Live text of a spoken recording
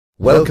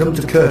Welcome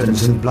to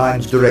Curtains and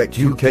Blinds Direct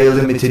UK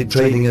Limited,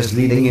 trading as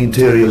leading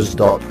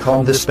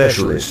interiors.com, the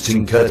specialists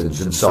in curtains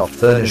and soft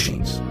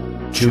furnishings.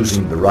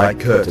 Choosing the right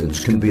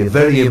curtains can be a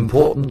very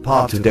important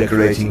part of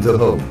decorating the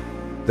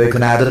home. They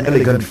can add an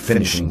elegant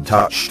finishing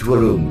touch to a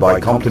room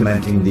by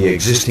complementing the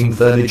existing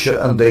furniture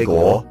and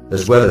decor,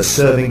 as well as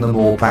serving the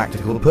more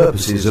practical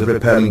purposes of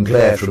repelling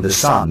glare from the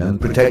sun and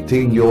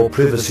protecting your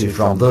privacy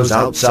from those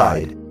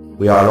outside.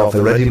 We are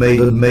offer ready-made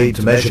and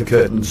made-to-measure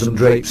curtains and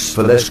drapes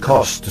for less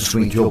cost to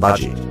suit your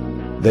budget.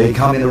 They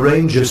come in a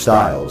range of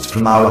styles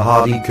from our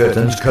hardy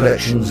curtains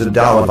collections, and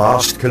our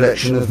vast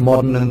collection of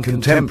modern and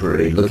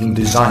contemporary-looking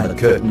designer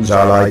curtains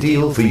are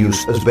ideal for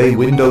use as bay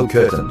window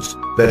curtains,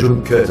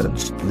 bedroom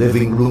curtains,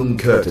 living room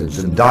curtains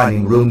and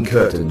dining room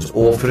curtains,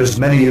 or for as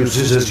many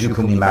uses as you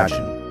can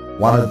imagine.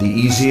 One of the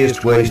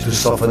easiest ways to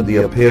soften the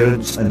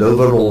appearance and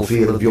overall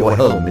feel of your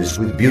home is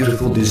with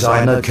beautiful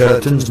designer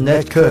curtains.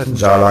 Net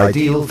curtains are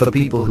ideal for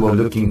people who are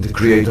looking to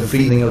create a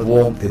feeling of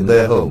warmth in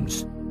their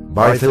homes.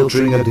 By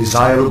filtering a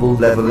desirable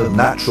level of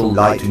natural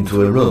light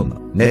into a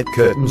room, net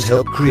curtains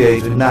help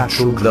create a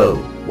natural glow,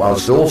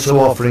 whilst also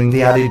offering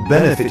the added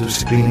benefit of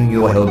screening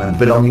your home and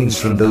belongings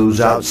from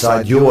those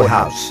outside your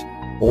house.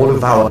 All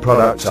of our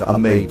products are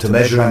made to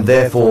measure and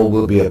therefore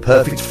will be a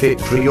perfect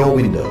fit for your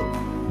window.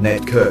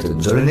 Net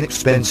curtains are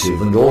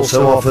inexpensive and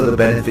also offer the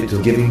benefit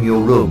of giving your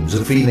rooms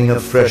a feeling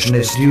of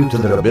freshness due to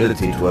their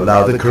ability to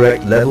allow the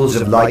correct levels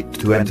of light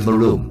to enter the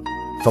room.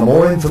 For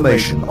more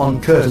information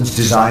on curtains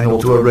design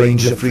or to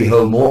arrange a free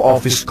home or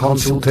office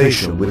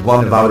consultation with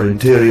one of our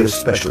interior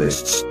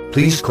specialists,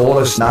 please call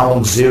us now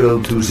on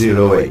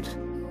 0208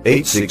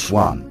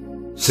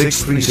 861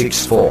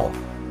 6364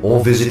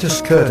 or visit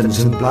us Curtains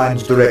and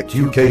Blinds Direct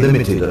UK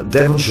Limited at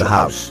Devonshire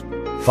House,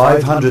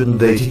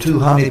 582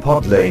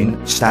 Honeypot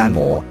Lane,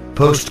 Stanmore,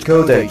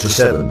 postcode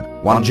 827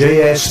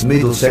 1JS,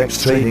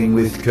 Middlesex. Trading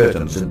with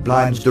Curtains and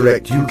Blinds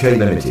Direct UK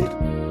Limited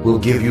will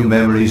give you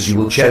memories you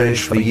will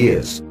cherish for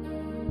years.